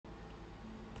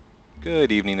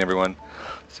Good evening, everyone.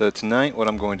 So tonight what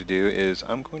I'm going to do is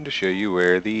I'm going to show you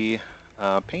where the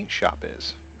paint shop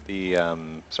is. The,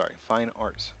 fine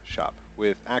arts shop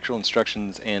with actual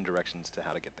instructions and directions to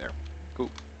how to get there.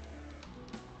 Cool.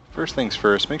 First things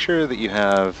first, make sure that you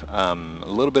have a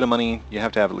little bit of money. You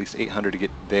have to have at least 800 to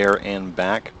get there and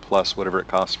back, plus whatever it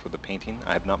costs for the painting.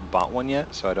 I have not bought one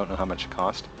yet, so I don't know how much it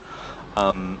cost.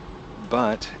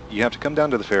 But you have to come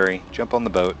down to the ferry, jump on the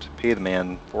boat, pay the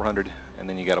man 400, and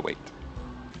then you gotta wait.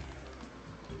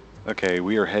 Okay,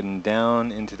 we are heading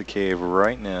down into the cave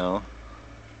right now.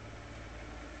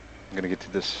 I'm gonna get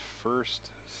to this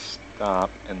first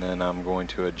stop, and then I'm going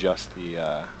to adjust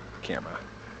the camera.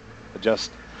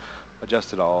 Adjust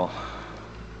it all.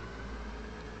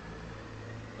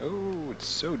 Oh, it's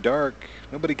so dark.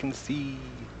 Nobody can see.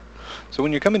 So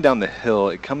when you're coming down the hill,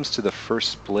 it comes to the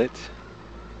first split.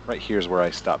 Right here is where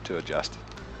I stop to adjust.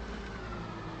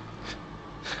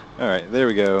 Alright, there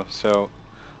we go. So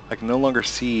I can no longer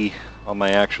see on my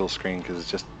actual screen because it's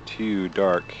just too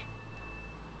dark.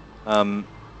 You're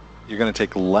going to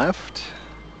take left.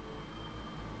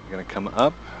 You're going to come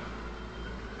up.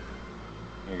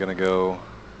 You're going to go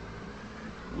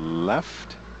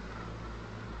left.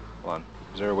 Hold on.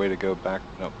 Is there a way to go back?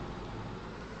 Nope.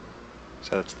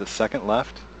 So that's the second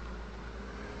left.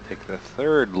 Take the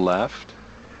third left.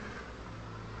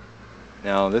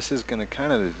 Now this is going to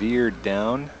kind of veer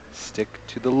down, stick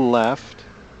to the left,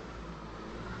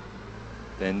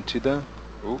 then to the,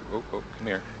 oh, come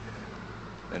here,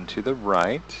 then to the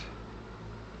right,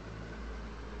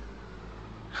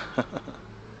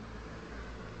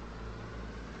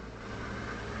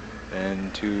 then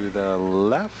to the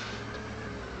left,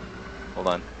 hold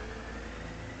on,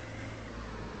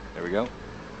 there we go,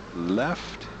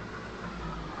 left,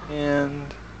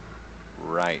 and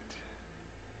right.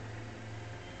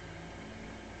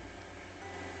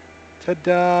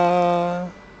 Ta-da!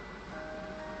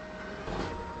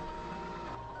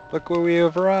 Look where we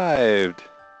have arrived!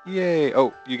 Yay!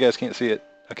 Oh, you guys can't see it.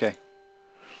 Okay.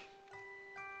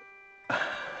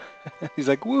 He's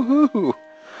like, woohoo!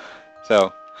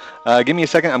 So, give me a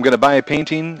second. I'm going to buy a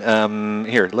painting.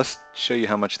 Here, let's show you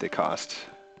how much they cost.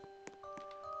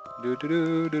 A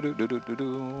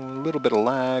little bit of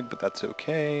lag, but that's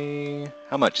okay.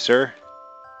 How much, sir?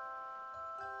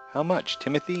 How much,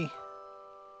 Timothy?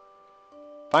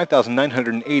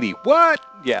 5,980. What?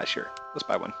 Yeah, sure. Let's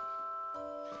buy one.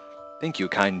 Thank you,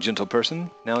 kind, gentle person.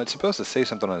 Now, it's supposed to say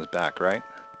something on his back, right?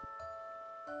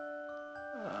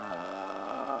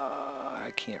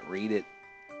 I can't read it.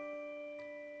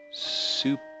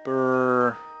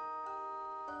 Super...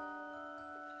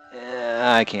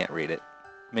 I can't read it.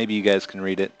 Maybe you guys can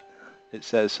read it. It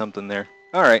says something there.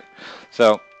 Alright.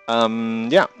 So,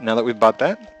 yeah, now that we've bought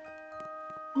that.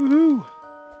 Woohoo!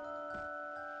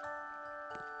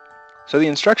 So the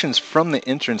instructions from the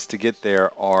entrance to get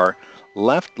there are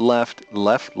left, left,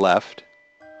 left, left,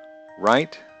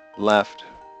 right, left,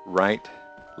 right.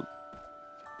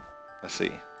 Let's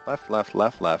see. Left, left,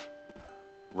 left, left,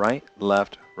 right,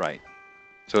 left, right.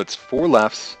 So it's 4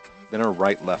 lefts, then a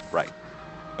right, left, right.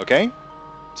 Okay?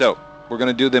 So we're going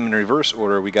to do them in reverse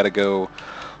order. We got to go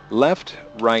left,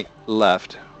 right,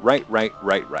 left, right, right,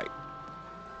 right, right.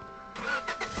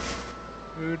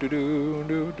 Do, do, do,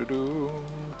 do, do, do.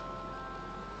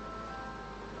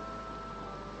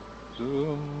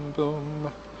 Zoom,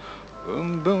 boom,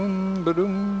 boom, boom,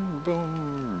 ba-doom,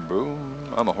 boom,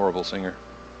 boom. I'm a horrible singer.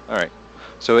 Alright,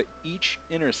 so at each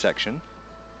intersection,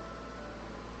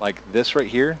 like this right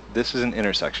here, this is an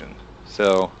intersection.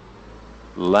 So,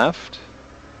 left,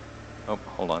 oh,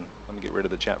 hold on, let me get rid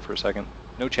of the chat for a second.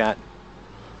 No chat.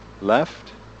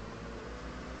 Left,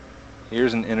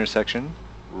 here's an intersection,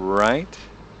 right,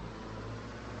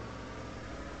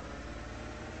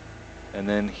 and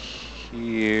then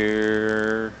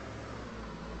here,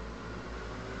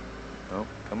 oh,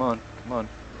 come on, come on.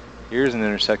 Here's an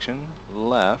intersection,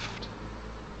 left.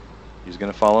 He's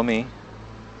going to follow me.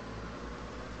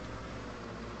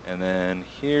 And then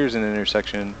here's an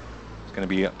intersection. It's going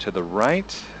to be up to the right.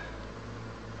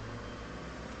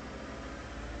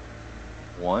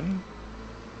 1,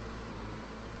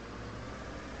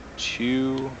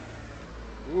 2. Whoa,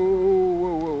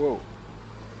 whoa, whoa, whoa.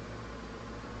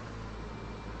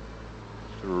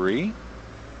 3.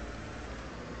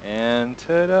 And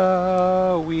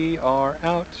ta-da! We are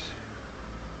out.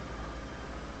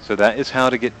 So that is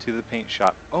how to get to the paint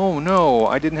shop. Oh no,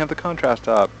 I didn't have the contrast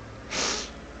up.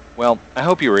 Well, I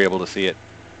hope you were able to see it.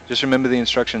 Just remember the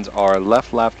instructions are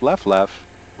left, left, left, left,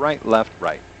 right, left,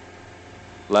 right.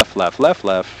 Left, left, left,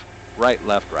 left, right,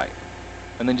 left, right.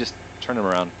 And then just turn them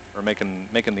around, or make them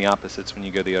the opposites when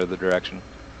you go the other direction.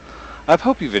 I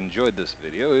hope you've enjoyed this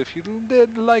video. If you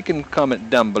did, like and comment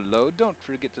down below. Don't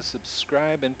forget to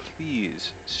subscribe, and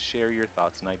please share your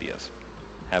thoughts and ideas.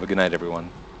 Have a good night, everyone.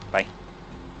 Bye.